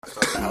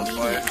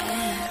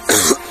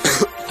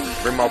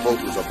Bring my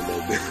vocals up a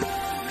little bit.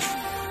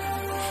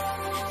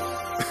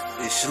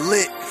 It's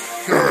lit.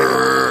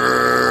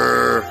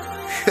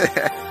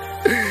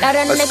 Let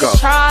a nigga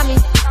try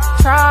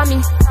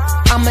me.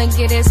 I'ma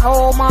get his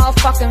whole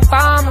motherfucking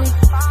family.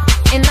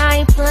 And I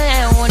ain't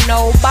playing with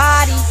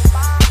nobody.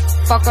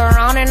 Fuck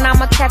around and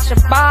I'ma catch a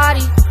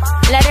body.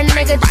 Let a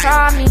nigga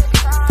try me.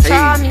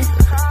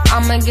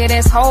 I'ma get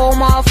his whole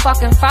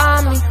motherfucking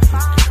family.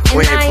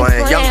 And I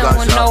ain't playing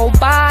with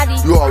nobody.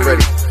 You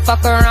already.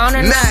 Fuck around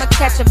and I'ma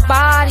catch a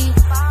body.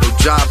 No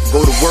job,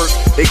 go to work,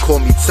 they call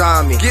me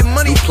Tommy. Get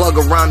money, you plug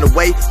around the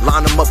way,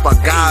 line them up, I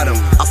got them.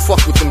 I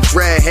fuck with them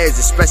dreadheads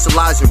that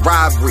specialize in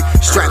robbery.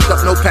 Strapped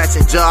up, no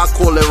passenger, I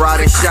call it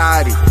riding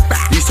shoddy.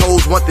 These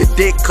hoes want the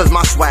dick, cause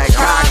my swag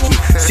cocky.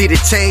 See the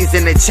chains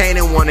in the chain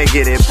and wanna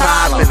get it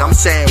poppin'. I'm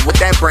saying, what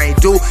that brain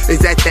do, is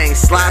that thing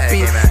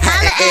sloppy.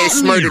 Had an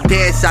ass murder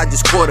dance, I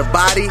just caught a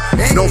body.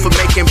 Known for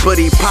making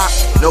buddy pop,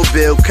 no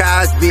Bill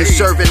Cosby.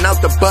 Serving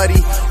out the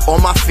buddy, all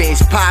my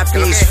fiends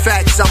poppies.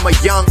 Facts, I'm a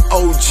young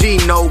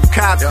OG, no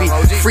copy.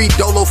 Free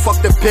Dolo,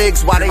 fuck the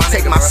pigs while they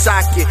take my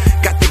socket.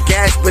 Got the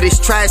gas, but it's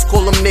trash,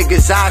 call them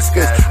niggas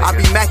Oscars. I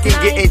be macking,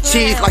 getting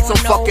cheese like some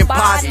fucking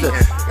pasta.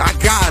 I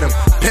got him,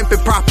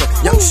 pimpin' proper,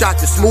 young shot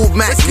the smooth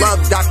match.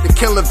 Love Dr.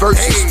 Killer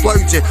versus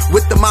splurging.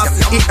 With the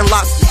monsters eating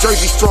lobster,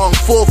 Jersey strong,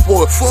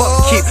 4-4.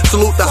 Fuck keep,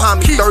 salute the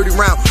homie, 30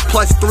 round,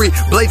 +3,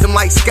 blaze him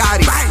like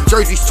Scotty.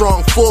 Jersey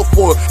strong,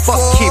 4-4. Fuck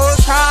keep,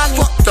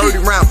 fuck 30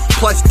 round,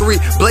 +3,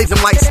 blaze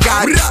him like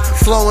Scotty.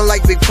 Flowing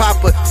like Big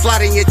Papa,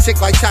 sliding your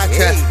chick like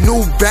Cha-Cha.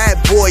 New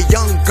bad boy,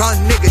 young gun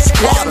nigga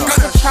squatter.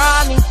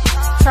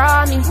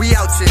 Try me. We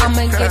out here.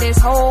 I'ma get his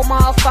whole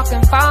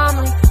motherfucking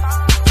family.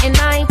 And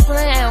I ain't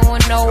playing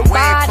with nobody. We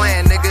ain't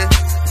playing, nigga.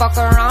 Fuck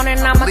around and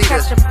I'ma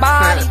catch a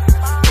body.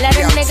 Let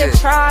a nigga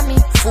try me.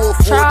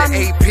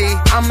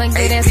 I'ma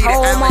get his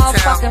whole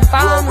motherfucking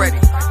family.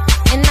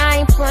 And I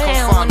ain't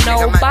playing with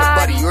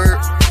nobody.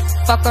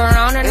 Fuck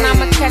around and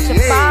I'ma catch a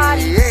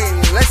body.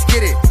 Let's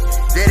get it.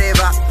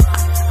 Dereva.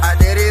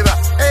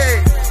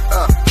 Hey.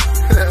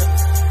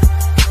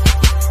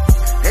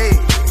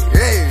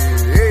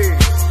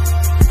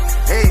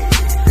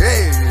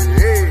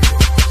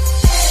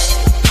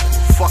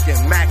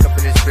 Fucking Mac up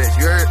in this bitch,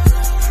 you heard?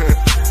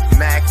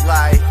 Mac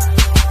life.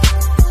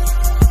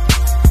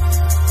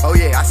 Oh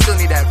yeah, I still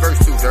need that verse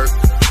too, Dirk.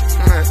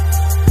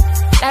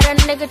 Let a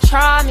nigga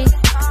try me.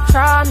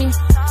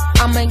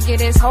 I'ma get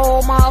his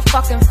whole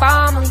motherfucking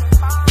family.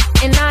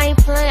 And I ain't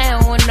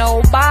playing with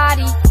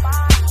nobody.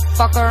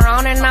 Fuck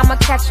around and I'ma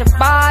catch a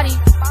body.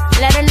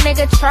 Let a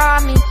nigga try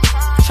me.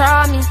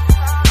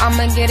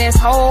 I'ma get his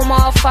whole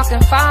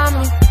motherfucking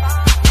family.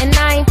 And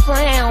I ain't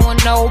playing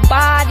with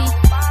nobody.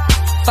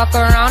 Fuck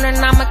around and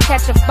I'ma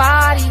catch a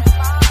body.